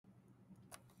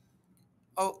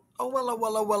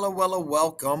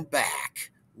Welcome back.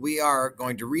 We are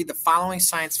going to read the following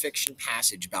science fiction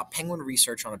passage about penguin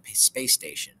research on a space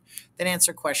station. Then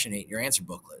answer question 8, your answer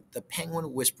booklet, The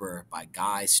Penguin Whisperer by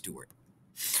Guy Stewart.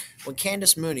 When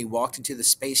Candace Mooney walked into the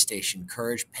space station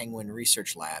Courage Penguin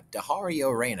Research Lab,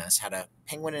 Dahario Reynas had a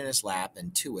penguin in his lap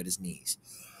and two at his knees.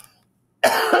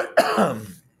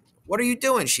 What are you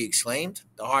doing? She exclaimed.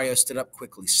 Dahario stood up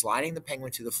quickly, sliding the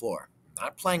penguin to the floor.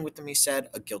 Not playing with them, he said,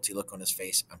 a guilty look on his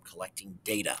face. I'm collecting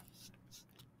data.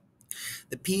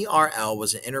 The PRL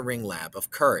was an inner ring lab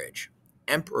of courage.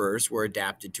 Emperors were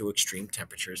adapted to extreme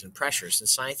temperatures and pressures, and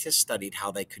scientists studied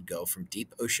how they could go from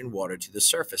deep ocean water to the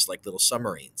surface like little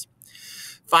submarines.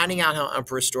 Finding out how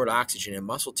emperors stored oxygen in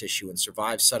muscle tissue and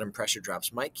survived sudden pressure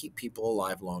drops might keep people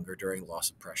alive longer during loss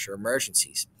of pressure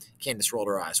emergencies. Candace rolled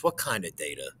her eyes. What kind of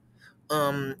data?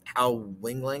 How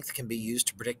wing length can be used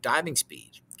to predict diving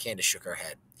speed. Candace shook her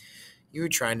head. You were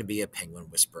trying to be a penguin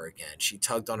whisperer again. She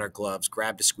tugged on her gloves,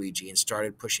 grabbed a squeegee, and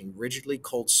started pushing rigidly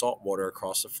cold salt water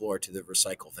across the floor to the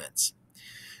recycle vents.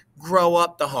 Grow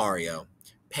up, Dahario.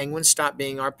 Penguins stopped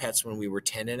being our pets when we were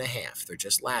 10 and a half. They're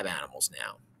just lab animals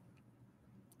now.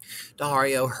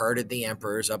 Dahario herded the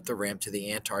emperors up the ramp to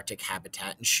the Antarctic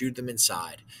habitat and shooed them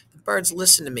inside. The birds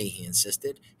listen to me, he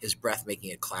insisted, his breath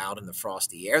making a cloud in the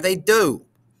frosty air. They do!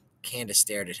 Candace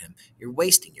stared at him. You're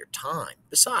wasting your time.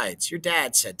 Besides, your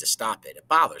dad said to stop it. It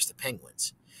bothers the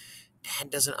penguins. Dad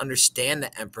doesn't understand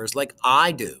the emperors like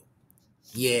I do.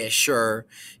 Yeah, sure.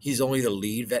 He's only the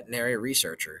lead veterinary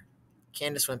researcher.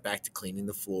 Candace went back to cleaning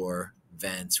the floor,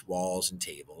 vents, walls, and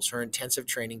tables. Her intensive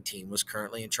training team was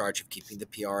currently in charge of keeping the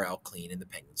PRL clean and the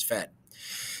penguins fed.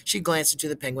 She glanced into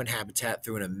the penguin habitat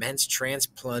through an immense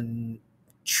transaluminum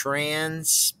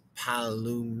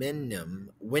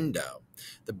window.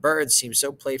 The birds seemed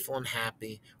so playful and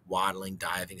happy, waddling,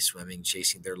 diving, swimming,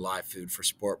 chasing their live food for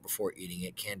sport before eating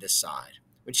it. Candace sighed.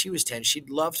 When she was 10, she'd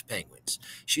loved penguins.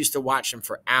 She used to watch them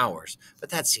for hours,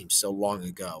 but that seemed so long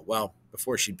ago. Well,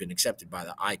 before she'd been accepted by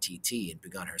the ITT and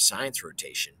begun her science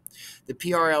rotation. The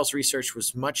PRL's research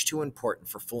was much too important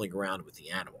for fooling around with the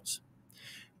animals.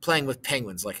 Playing with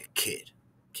penguins like a kid,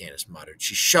 Candace muttered.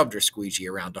 She shoved her squeegee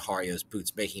around Dahario's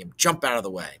boots, making him jump out of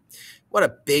the way. What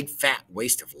a big, fat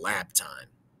waste of lab time.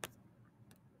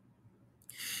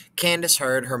 Candace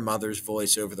heard her mother's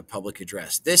voice over the public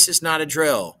address. This is not a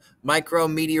drill.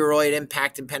 Micrometeoroid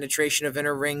impact and penetration of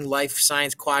inner ring life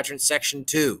science quadrant section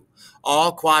 2.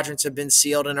 All quadrants have been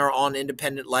sealed and are on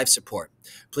independent life support.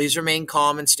 Please remain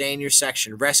calm and stay in your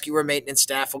section. Rescue or maintenance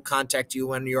staff will contact you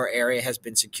when your area has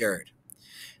been secured.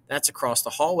 That's across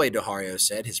the hallway, Dahario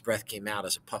said. His breath came out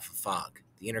as a puff of fog.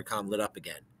 The intercom lit up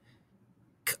again.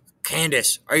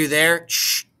 Candace, are you there?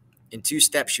 Shh. In 2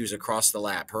 steps, she was across the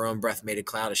lap. Her own breath made a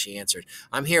cloud as she answered.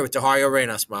 I'm here with Dahario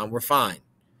Reynas, Mom. We're fine.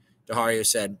 Dahario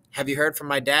said, Have you heard from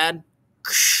my dad?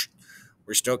 Shh.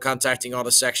 We're still contacting all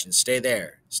the sections. Stay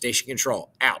there. Station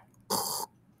control. Out.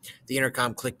 The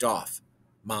intercom clicked off.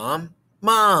 Mom?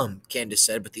 Mom, Candace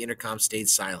said, but the intercom stayed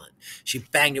silent. She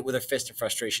banged it with her fist in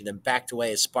frustration, then backed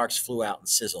away as sparks flew out and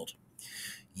sizzled.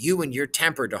 You and your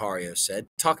temper, Dahario said.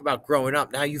 Talk about growing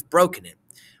up. Now you've broken it.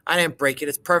 I didn't break it.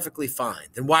 It's perfectly fine.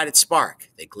 Then why did it spark?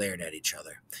 They glared at each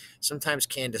other. Sometimes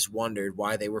Candace wondered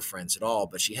why they were friends at all,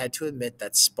 but she had to admit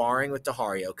that sparring with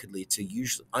Dahario could lead to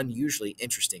unusually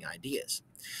interesting ideas.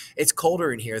 It's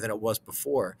colder in here than it was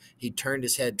before. He turned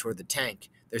his head toward the tank.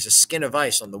 There's a skin of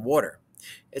ice on the water.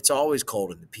 It's always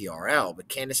cold in the PRL, but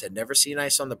Candace had never seen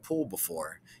ice on the pool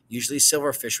before. Usually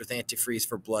silverfish with antifreeze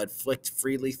for blood flicked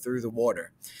freely through the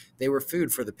water. They were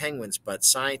food for the penguins, but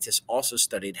scientists also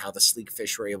studied how the sleek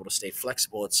fish were able to stay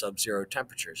flexible at sub-zero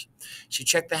temperatures. She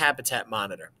checked the habitat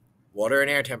monitor. Water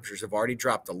and air temperatures have already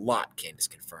dropped a lot, Candace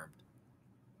confirmed.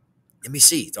 Let me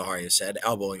see, Dahario said,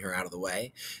 elbowing her out of the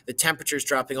way. The temperature's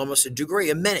dropping almost a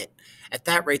degree a minute. At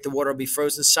that rate, the water will be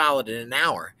frozen solid in an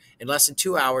hour. In less than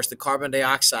 2 hours, the carbon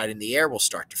dioxide in the air will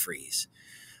start to freeze.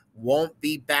 Won't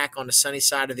be back on the sunny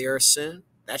side of the Earth soon?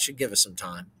 That should give us some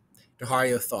time.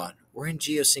 Dahario thought, we're in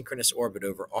geosynchronous orbit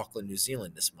over Auckland, New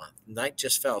Zealand this month. Night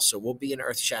just fell, so we'll be in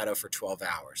Earth's shadow for 12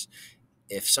 hours.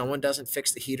 If someone doesn't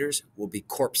fix the heaters, we'll be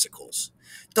corpsicles.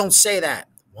 Don't say that.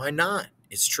 Why not?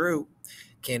 It's true.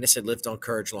 Candace had lived on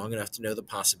Courage long enough to know the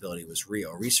possibility was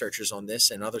real. Researchers on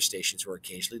this and other stations were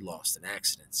occasionally lost in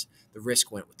accidents. The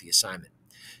risk went with the assignment.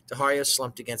 Dahario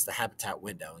slumped against the habitat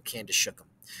window, and Candace shook him.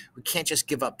 We can't just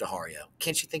give up, Dahario.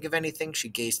 Can't you think of anything? She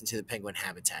gazed into the penguin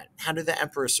habitat. How do the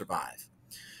emperors survive?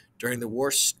 During the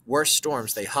worst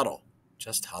storms, they huddle.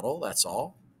 Just huddle, that's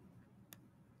all?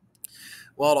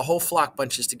 Well, the whole flock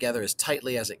bunches together as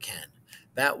tightly as it can.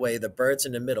 That way, the birds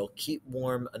in the middle keep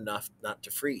warm enough not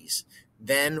to freeze.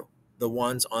 Then The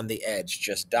ones on the edge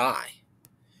just die.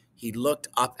 He looked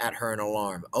up at her in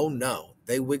alarm. Oh no,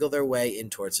 they wiggle their way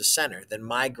in towards the center, then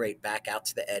migrate back out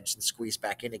to the edge and squeeze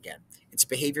back in again. It's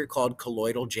behavior called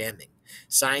colloidal jamming.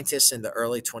 Scientists in the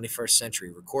early 21st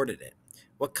century recorded it.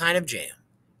 What kind of jam?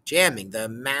 Jamming. The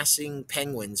massing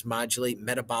penguins modulate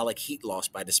metabolic heat loss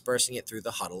by dispersing it through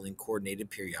the huddle in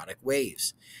coordinated periodic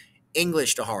waves.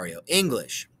 English, Dahario,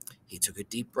 English. He took a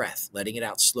deep breath, letting it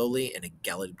out slowly in a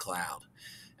gelid cloud.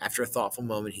 After a thoughtful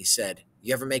moment, he said,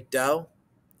 You ever make dough?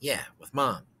 Yeah, with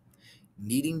Mom.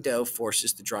 Kneading dough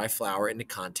forces the dry flour into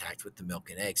contact with the milk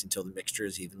and eggs until the mixture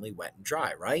is evenly wet and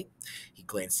dry, right? He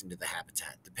glanced into the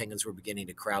habitat. The penguins were beginning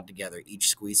to crowd together, each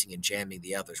squeezing and jamming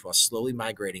the others while slowly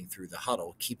migrating through the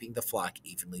huddle, keeping the flock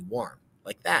evenly warm.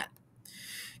 Like that.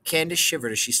 Candace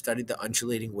shivered as she studied the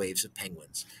undulating waves of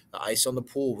penguins. The ice on the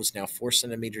pool was now 4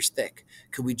 centimeters thick.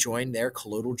 Could we join their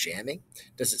colloidal jamming?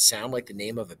 Does it sound like the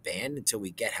name of a band until we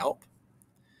get help?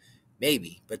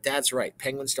 Maybe, but Dad's right.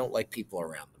 Penguins don't like people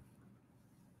around them.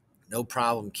 No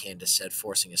problem, Candace said,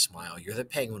 forcing a smile. You're the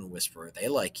penguin whisperer. They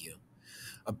like you.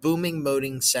 A booming,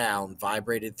 moaning sound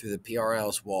vibrated through the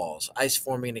PRL's walls, ice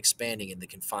forming and expanding in the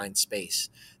confined space.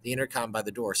 The intercom by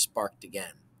the door sparked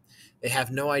again. They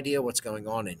have no idea what's going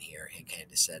on in here,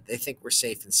 Candace said. They think we're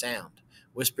safe and sound.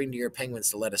 Whispering to your penguins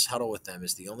to let us huddle with them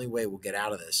is the only way we'll get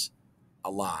out of this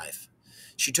alive.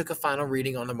 She took a final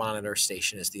reading on the monitor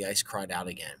station as the ice cried out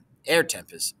again. Air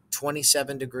temp is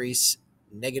 27 degrees,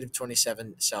 negative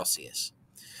 27 Celsius.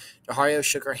 Dahario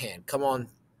shook her hand. Come on,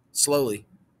 slowly.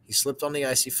 He slipped on the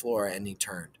icy floor and he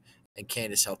turned, and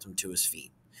Candace helped him to his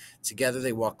feet. Together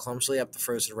they walked clumsily up the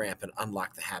frozen ramp and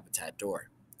unlocked the habitat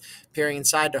door. Peering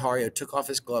inside, Dahario took off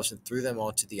his gloves and threw them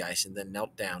onto the ice and then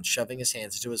knelt down, shoving his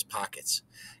hands into his pockets.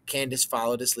 Candace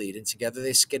followed his lead, and together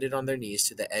they skidded on their knees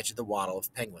to the edge of the waddle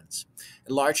of penguins.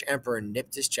 A large emperor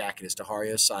nipped his jacket as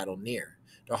Dahario sidled near.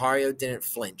 Dahario didn't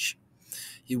flinch.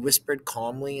 He whispered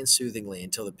calmly and soothingly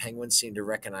until the penguins seemed to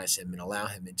recognize him and allow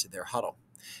him into their huddle.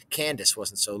 Candace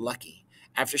wasn't so lucky.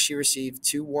 After she received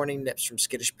 2 warning nips from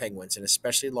skittish penguins, an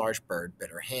especially large bird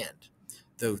bit her hand.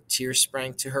 Though tears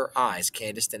sprang to her eyes,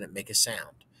 Candace didn't make a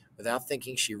sound. Without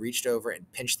thinking, she reached over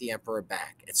and pinched the emperor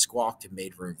back. It squawked and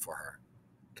made room for her.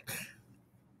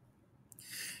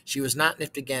 She was not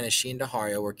nipped again as she and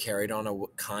Dahario were carried on a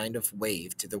kind of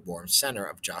wave to the warm center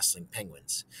of jostling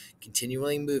penguins.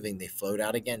 Continually moving, they flowed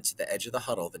out again to the edge of the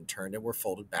huddle, then turned and were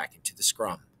folded back into the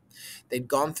scrum. They'd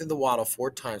gone through the waddle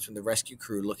 4 times when the rescue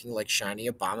crew, looking like shiny,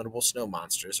 abominable snow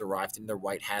monsters, arrived in their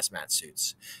white hazmat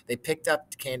suits. They picked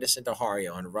up Candace and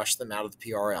Dahario and rushed them out of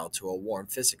the PRL to a warm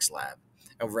physics lab.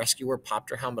 A rescuer popped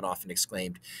her helmet off and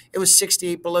exclaimed, It was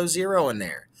 68 below zero in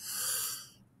there.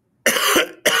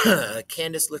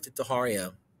 Candace looked at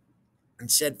Dahario and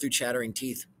said through chattering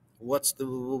teeth, What's the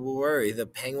worry? The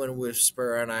penguin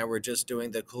whisperer and I were just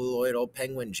doing the colloidal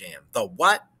penguin jam. The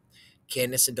what?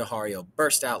 Candace and Dahario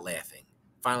burst out laughing.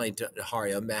 Finally,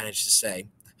 Dahario managed to say,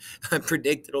 I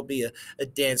predict it'll be a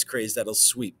dance craze that'll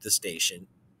sweep the station.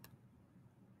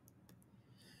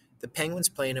 The penguins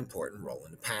play an important role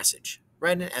in the passage.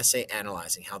 Write an essay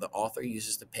analyzing how the author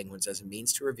uses the penguins as a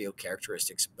means to reveal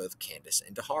characteristics of both Candace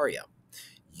and Dahario.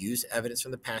 Use evidence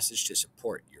from the passage to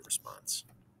support your response.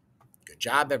 Good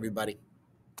job, everybody.